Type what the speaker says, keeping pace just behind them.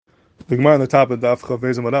The Gemara on the top of Daf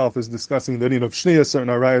Chav is discussing the need of shnius. Certain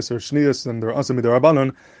arayas are shnius and they're also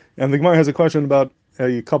midarabanan. And the Gemara has a question about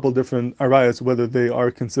a couple different arayas, whether they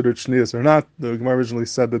are considered shnius or not. The Gemara originally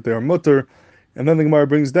said that they are mutter, and then the Gemara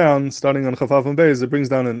brings down, starting on Chafaf and Beis, it brings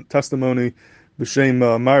down a testimony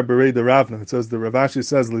b'shem Mar Berei de Ravna. It says the Rav Ashi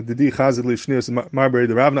says L'didi Chazid Li Shnius Mar Berei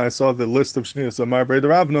de Ravna. I saw the list of shnius of Mar Berei de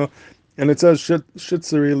Ravna, and it says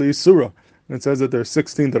Shitzari Li Surah. And it says that there are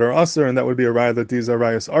 16 that are aser, and that would be a raya that these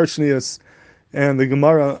arayas are shnius. And the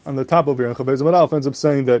Gemara on the top over here in Chavez Madal ends up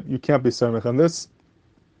saying that you can't be samech on this.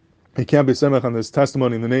 You can't be samech on this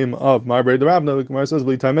testimony in the name of Mar Berei de Ravna. The Gemara says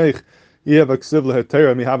V'itameich Yev Aksiv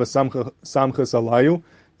Lehetera Mihava Samchas Alaiyu.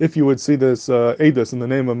 If you would see this edus in the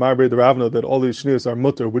name of Mar Berei de Ravna that all these shnius are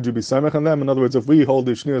mutter, would you be samech on them? In other words, if we hold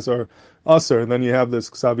these shnius are aser, and then you have this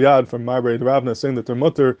ksav yad from Mar Berei de Ravna saying that they're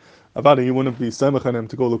mutter, about it, you wouldn't be samech on him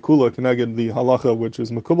to go l'kula connected the halacha which is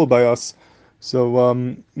makubal by us. So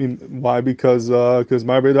why? Because Mar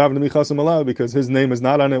Berei de Ravna michasim alaiyu, because his name is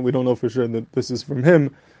not on it. We don't know for sure that this is from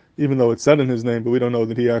him, even though it's said in his name, but we don't know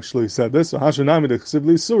that he actually said this. So hashanami de chsiv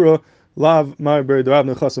li surah. Lav Mar Berei de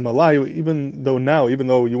Ravna chasim alaiyu. Even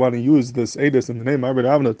though you want to use this edus in the name Mar Berei de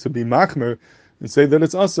Ravna to be machmer and say that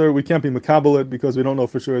it's aser, we can't be makabel it because we don't know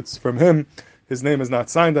for sure it's from him. His name is not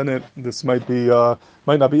signed on it. This might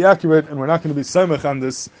not be accurate, and we're not going to be samech on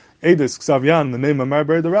this edus ksavyan in the name of Mar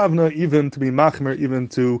Berei de Ravna, even to be machmer, even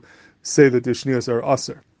to say that the shnius are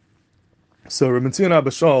aser. So Rabbi Tzyon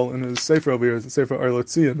Abba Shaul in his sefer over here, the sefer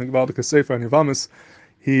Arletzi, and the Gavaldik sefer on Yevamos,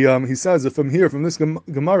 he says that from this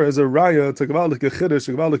Gemara is a raya to Gavaldik Chiddush,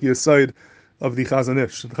 a Gavaldik Yesod of the Chazon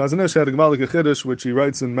Ish. The Chazon Ish had a Gavaldik Chiddush, which he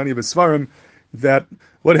writes in many of his svarim, that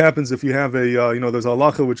what happens if you have a there's a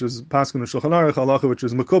halakha which is paskin in Shulchan Aruch, halakha which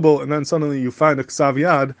is makubal, and then suddenly you find a ksav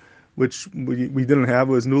yad which we didn't have,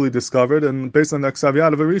 was newly discovered, and based on that ksav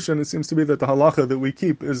yad of a rishon, it seems to be that the halakha that we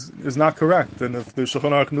keep is not correct. And if the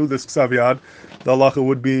Shulchan Aruch knew this ksav yad, the halakha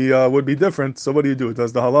would be different. So what do?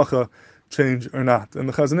 Does the halakha change or not? And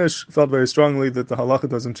the Chazon Ish felt very strongly that the halakha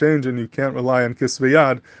doesn't change, and you can't rely on kisvei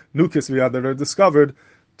yad, new kisvei yad that are discovered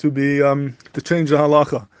to change the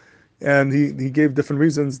halakha. And he gave different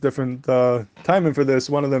reasons, different timing for this.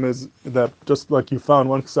 One of them is that just like you found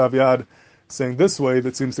one ksav yad saying this way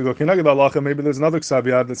that seems to go kineged halacha, maybe there's another ksav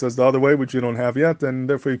yad that says the other way, which you don't have yet, and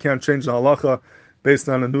therefore you can't change the halacha based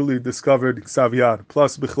on a newly discovered ksav yad.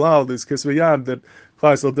 Plus, bichlal, this kisvei yad that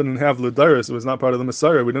Klaisel didn't have l'dairis, it was not part of the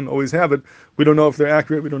Messiah. We didn't always have it. We don't know if they're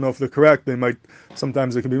accurate. We don't know if they're correct.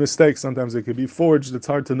 Sometimes it could be mistakes. Sometimes it could be forged. It's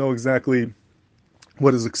hard to know exactly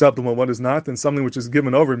what is acceptable and what is not, and something which is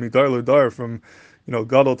given over midar l'dar from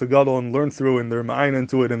gadol to gadol and learned through, and they're ma'ayin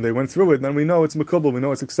into it and they went through it, then we know it's makubal, we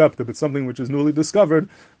know it's accepted. But something which is newly discovered,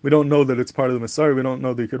 we don't know that it's part of the Messiah, we don't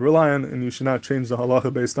know that you could rely on, and you should not change the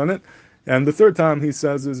halacha based on it. And the third time he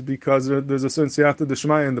says is because there's a certain siyata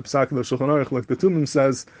d'shmaya in the psak of the Shulchan Aruch, like the Tumim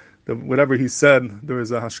says, that whatever he said, there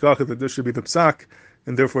is a hashkacha that this should be the psak,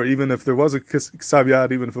 and therefore even if there was a ksav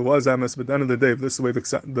yad, even if it was emes, but at the end of the day, if this is the way the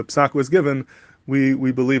psak was given,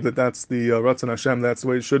 we believe that that's the Ratzon Hashem, that's the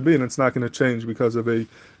way it should be, and it's not going to change because of a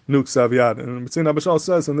new ksav yad. And Tzyon Abba Shaul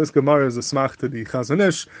says, and this Gemara is a smach to the Chazon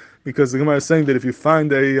Ish, because the Gemara is saying that if you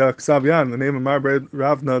find a ksav yad in the name of Mar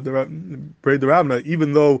Berei de Ravna,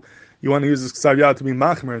 even though you want to use this ksav yad to be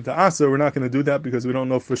machmer and to asa, we're not going to do that because we don't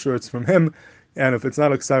know for sure it's from him. And if it's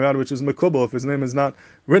not a ksav yad which is makubal, if his name is not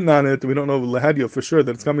written on it, we don't know lehadya for sure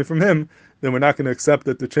that it's coming from him, then we're not going to accept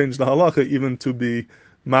it to change the halacha even to be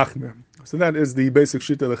machmer. So that is the basic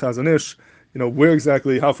shita of the Chazon Ish. Where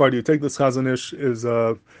exactly, how far do you take this Chazon Ish is,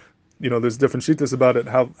 there's different shitas about it,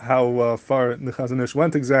 how far the Chazon Ish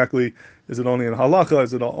went exactly. Is it only in halacha?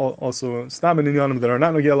 Is it also stam in inyanim that are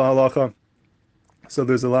not nogea halacha? So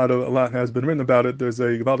there's a lot has been written about it. There's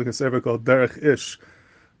a Gavaldik sefer called Derech Ish,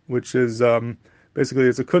 which is basically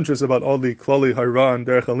it's a kuntres about all the klali hayra and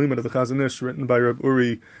derech halimah of the Chazon Ish, written by Reb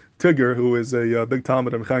Uri Tigger, who is a big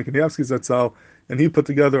talmid of Kנייbsky Zatzal, and he put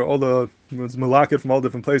together all the malakit from all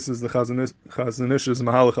different places. The Chazon Ish's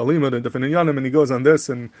mahalach halimah and different inyanim, and he goes on this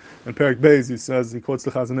and Perek Beis he quotes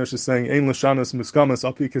the Chazon Ish as saying ein l'shanas muskamas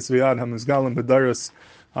api kisviyad hamizgalim b'dairas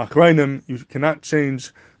achrayim. You cannot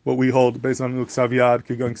change what we hold based on ksav yad,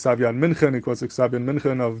 going ksav yad minchen, he quotes the ksav yad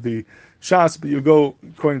minchen of the Shas, but you go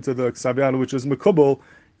according to the ksav yad which is makubal,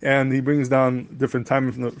 and he brings down different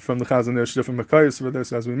time from the Chazon Ish, different makayos for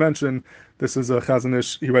this, as we mentioned. This is a Chazon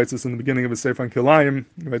Ish, he writes this in the beginning of his Sefer on Kilayim,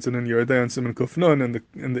 he writes it in Yeridei and Siman Kuf Nun, and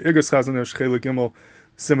in the Igros Chazon Ish, Chelik Gimel,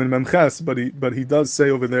 Siman Memches, but he does say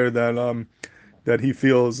over there that he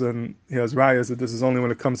feels, and he has rayas, that this is only when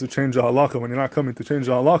it comes to change the halacha, when you're not coming to change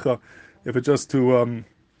the halacha, if it's just to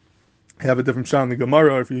have a different shot in the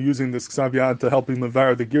Gemara, or if you're using this ksav yad to help him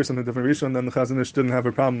levar the gears on a different rishon, then the Chazon Ish didn't have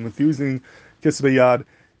a problem with using kisvei yad.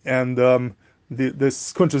 And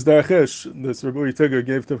this kunchas derechish, this Rebbe Tigger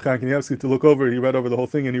gave to Kנייbsky to look over. He read over the whole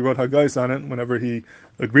thing and he wrote hagais on it whenever he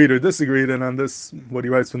agreed or disagreed. And on this, what he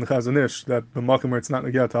writes from the Chazon Ish, that the makom where it's not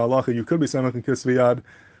negat to halacha, you could be samach in kisvei yad.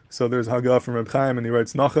 So there's haga from Reb Chaim, and he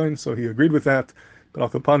writes nachon, so he agreed with that. But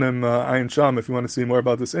I'll upon him, Ayin Sham, if you want to see more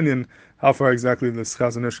about this Indian, how far exactly this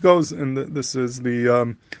Chazon Ish goes, and this is the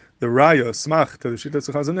raya, smach, to the lשיטת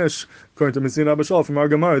Chazon Ish, according to Mizina Abashal from our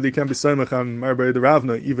Gemara, they can be samach on Marbe the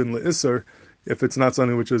Ravna, even le'isser, if it's not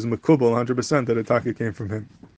something which is makubal 100% that a taka came from him.